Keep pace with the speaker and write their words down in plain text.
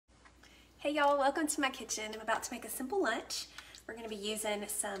Hey y'all, welcome to my kitchen. I'm about to make a simple lunch. We're going to be using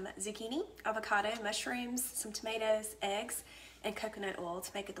some zucchini, avocado, mushrooms, some tomatoes, eggs, and coconut oil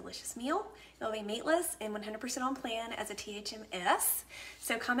to make a delicious meal. It'll be meatless and 100% on plan as a THMS.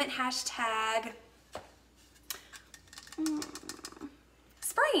 So comment hashtag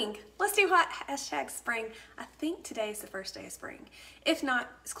spring. Let's do hashtag spring. I think today's the first day of spring. If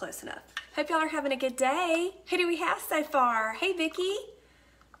not, it's close enough. Hope y'all are having a good day. Who do we have so far? Hey Vicky.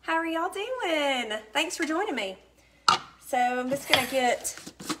 How are y'all doing? Thanks for joining me. So I'm just gonna get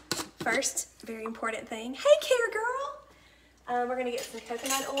first, very important thing. Hey Care Girl! We're gonna get some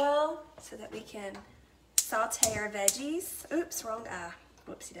coconut oil so that we can saute our veggies. Oops, wrong eye.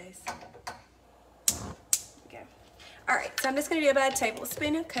 Whoopsie days. Okay. All right, so I'm just gonna do about a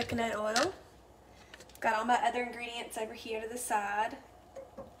tablespoon of coconut oil. Got all my other ingredients over here to the side.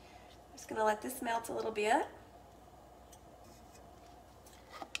 I'm just gonna let this melt a little bit.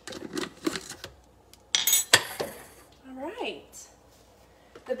 All right,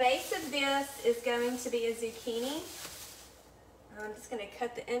 the base of this is going to be a zucchini. I'm just going to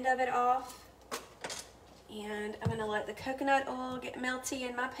cut the end of it off, and I'm going to let the coconut oil get melty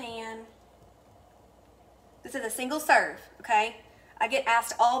in my pan. This is a single serve, okay? I get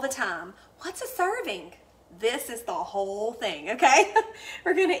asked all the time, what's a serving? This is the whole thing, okay?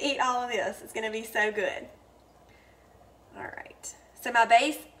 We're going to eat all of this. It's going to be so good. All right. So my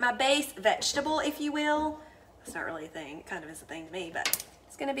base vegetable, if you will, it's not really a thing, it kind of is a thing to me, but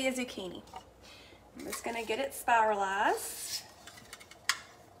it's gonna be a zucchini. I'm just gonna get it spiralized.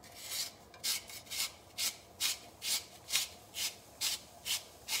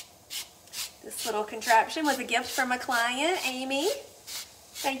 This little contraption was a gift from a client, Amy.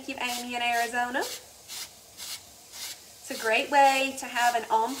 Thank you, Amy in Arizona. It's a great way to have an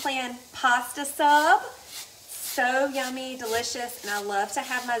on-plan pasta sub. So yummy, delicious, and I love to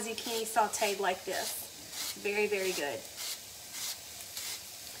have my zucchini sauteed like this. Very, very good.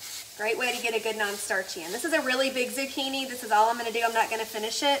 Great way to get a good non-starchy in. This is a really big zucchini. This is all I'm going to do. I'm not going to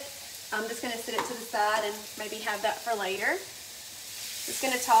finish it. I'm just going to sit it to the side and maybe have that for later. Just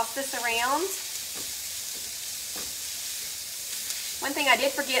going to toss this around. One thing I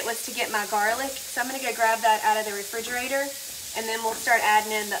did forget was to get my garlic, so I'm going to go grab that out of the refrigerator, and then we'll start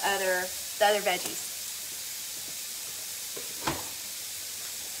adding in the other veggies.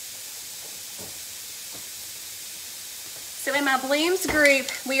 So in my Blooms group,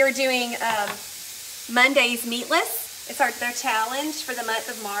 we are doing Monday's Meatless. It's their challenge for the month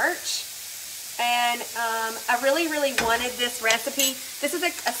of March. And I really wanted this recipe. This is a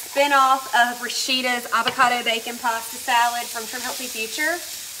spin-off of Rashida's avocado bacon pasta salad from Trim Healthy Future,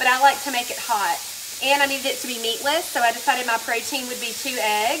 but I like to make it hot. And I needed it to be meatless, so I decided my protein would be 2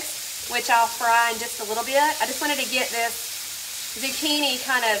 eggs, which I'll fry in just a little bit. I just wanted to get this zucchini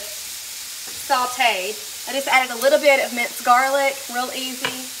kind of sauteed. I just added a little bit of minced garlic, real easy.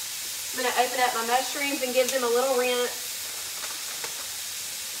 I'm going to open up my mushrooms and give them a little rinse.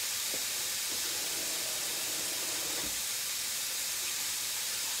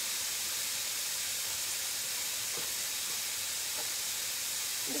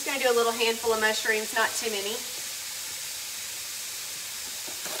 I'm just going to do a little handful of mushrooms, not too many.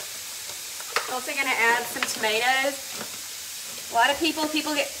 Also going to add some tomatoes. A lot of people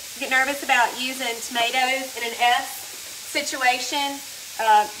get nervous about using tomatoes in an S situation.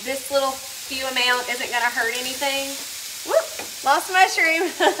 This little few amount isn't going to hurt anything. Whoop, lost a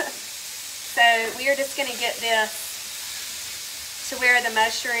mushroom. So we are just going to get this to where the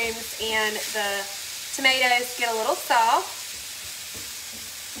mushrooms and the tomatoes get a little soft.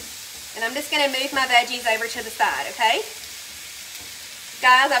 And I'm just going to move my veggies over to the side, okay?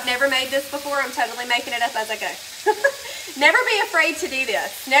 Guys, I've never made this before. I'm totally making it up as I go. Never be afraid to do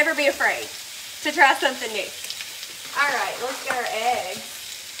this. Never be afraid to try something new. All right, let's get our eggs.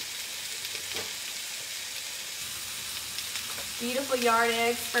 Beautiful yard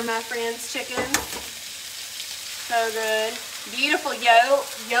eggs for my friends' chickens. So good. Beautiful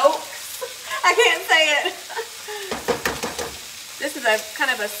yolks. I can't say it. This is a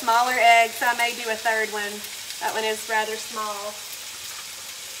kind of a smaller egg, so I may do a third one. That one is rather small.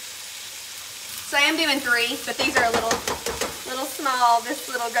 So I am doing 3, but these are a little small. This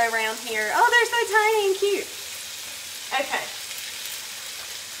little go around here. Oh, they're so tiny and cute. Okay.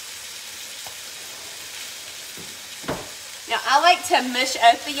 Now I like to mush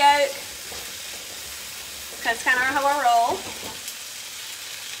up the yolk because it's kind of how I roll.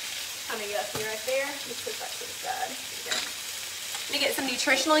 I'm gonna get up here right there. Let's put that to the side. There you go. I'm gonna get some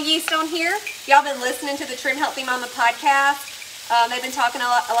nutritional yeast on here. Y'all been listening to the Trim Healthy Mama podcast. They've been talking a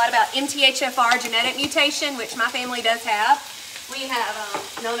lot about MTHFR genetic mutation, which my family does have. We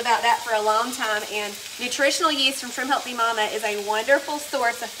have known about that for a long time, and nutritional yeast from Trim Healthy Mama is a wonderful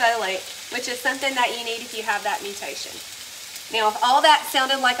source of folate, which is something that you need if you have that mutation. Now, if all that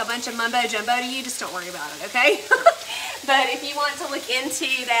sounded like a bunch of mumbo jumbo to you, just don't worry about it, okay? But if you want to look into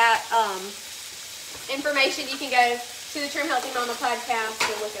that information, you can go to the Trim Healthy Mama podcast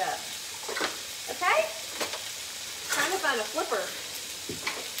and look it up. Okay? Trying to find a flipper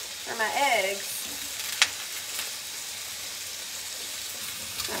for my eggs.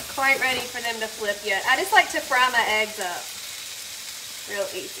 Not quite ready for them to flip yet. I just like to fry my eggs up real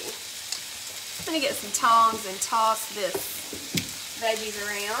easy. I'm gonna get some tongs and toss this veggies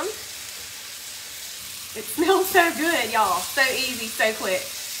around. It smells so good, y'all. So easy, so quick.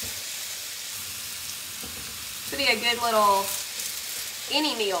 Should be a good little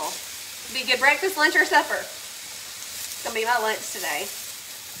any meal. Be a good breakfast, lunch, or supper. It's gonna be my lunch today.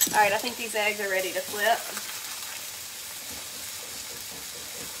 All right, I think these eggs are ready to flip.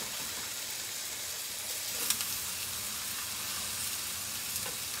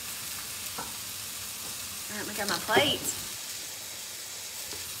 All right, look at my plate.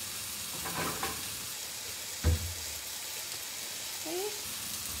 Okay.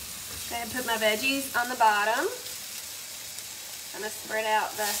 Go ahead and put my veggies on the bottom. I'm gonna spread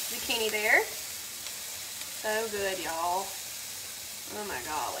out the zucchini there. So good, y'all. Oh my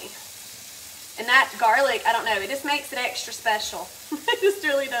golly. And that garlic, I don't know, it just makes it extra special. It just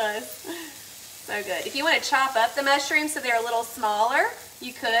really does. So good. If you want to chop up the mushrooms so they're a little smaller,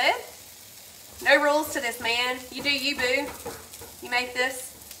 you could. No rules to this, man. You do you, boo. You make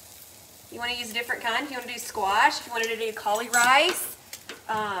this. You want to use a different kind. If you want to do squash, if you wanted to do cauli rice,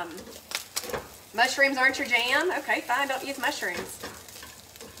 mushrooms aren't your jam, okay, fine, don't use mushrooms.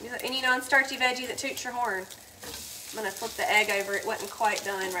 Use any non-starchy veggie that toots your horn. I'm going to flip the egg over. It wasn't quite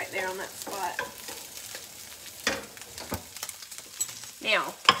done right there on that spot.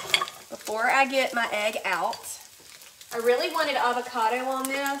 Now, before I get my egg out, I really wanted avocado on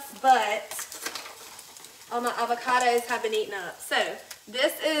this, but all my avocados have been eaten up. So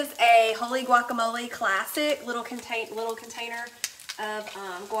this is a Holy Guacamole Classic little container of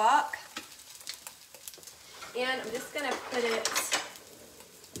guac. And I'm just gonna put it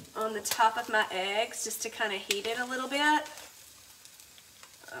on the top of my eggs just to kind of heat it a little bit.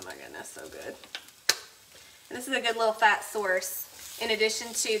 Oh my goodness, so good. And this is a good little fat source in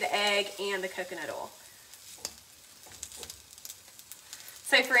addition to the egg and the coconut oil.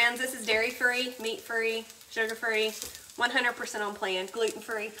 So friends, this is dairy-free, meat-free, sugar-free, 100% on plan,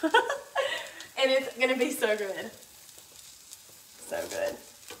 gluten-free. And it's gonna be so good. So good.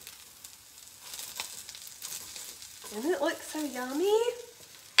 Doesn't it look so yummy?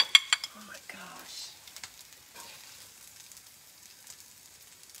 Oh my gosh.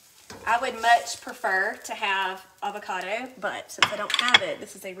 I would much prefer to have avocado, but since I don't have it,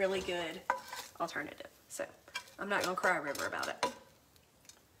 this is a really good alternative. So I'm not gonna cry a river about it.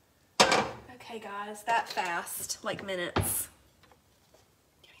 Okay guys, that fast, like minutes.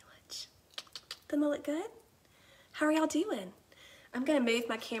 Give me lunch. Doesn't that look good? How are y'all doing? I'm gonna move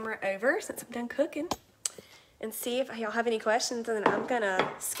my camera over since I'm done cooking and see if y'all have any questions, and then I'm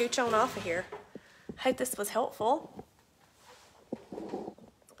gonna scooch on off of here. Hope this was helpful.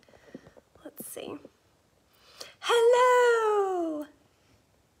 Let's see. Hello!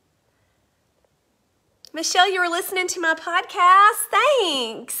 Michelle, you were listening to my podcast.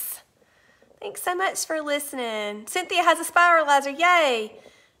 Thanks. Thanks so much for listening. Cynthia has a spiralizer. Yay.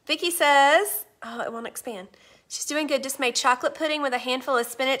 Vicky says, oh, it won't expand. She's doing good. Just made chocolate pudding with a handful of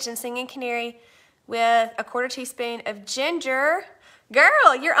spinach and singing canary with a 1/4 teaspoon of ginger.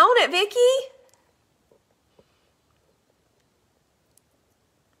 Girl, you're on it, Vicky.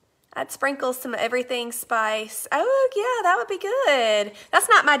 I'd sprinkle some everything spice. Oh, yeah, that would be good. That's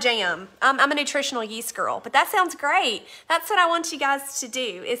not my jam. I'm a nutritional yeast girl, but that sounds great. That's what I want you guys to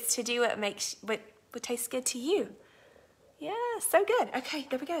do, is to do what tastes good to you. Yeah, so good. Okay,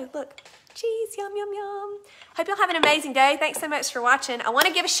 there we go. Look. Cheese, yum, yum, yum. Hope y'all have an amazing day. Thanks so much for watching. I want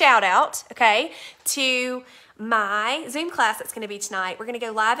to give a shout out, okay, to my Zoom class that's going to be tonight. We're going to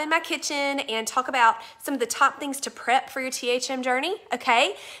go live in my kitchen and talk about some of the top things to prep for your THM journey,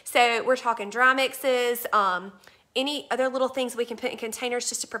 okay? So we're talking dry mixes, any other little things we can put in containers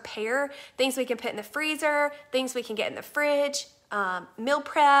just to prepare, things we can put in the freezer, things we can get in the fridge, meal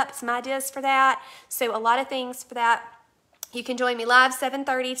prep, some ideas for that. So a lot of things for that. You can join me live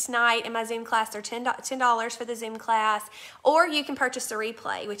 7:30 tonight in my Zoom class. They're $10 for the Zoom class, or you can purchase the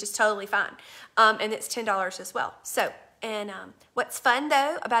replay, which is totally fine, and it's $10 as well. So, and what's fun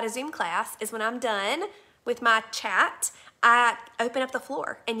though about a Zoom class is when I'm done with my chat, I open up the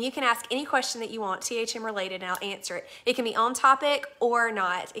floor and you can ask any question that you want, THM related, and I'll answer it. It can be on topic or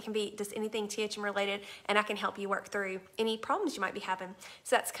not. It can be just anything THM related, and I can help you work through any problems you might be having.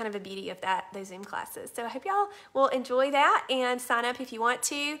 So that's kind of a beauty of those Zoom classes. So I hope y'all will enjoy that and sign up if you want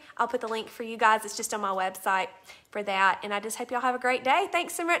to. I'll put the link for you guys. It's just on my website for that. And I just hope y'all have a great day.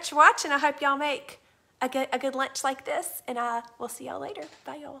 Thanks so much for watching. I hope y'all make a good lunch like this, and I will see y'all later.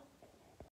 Bye, y'all.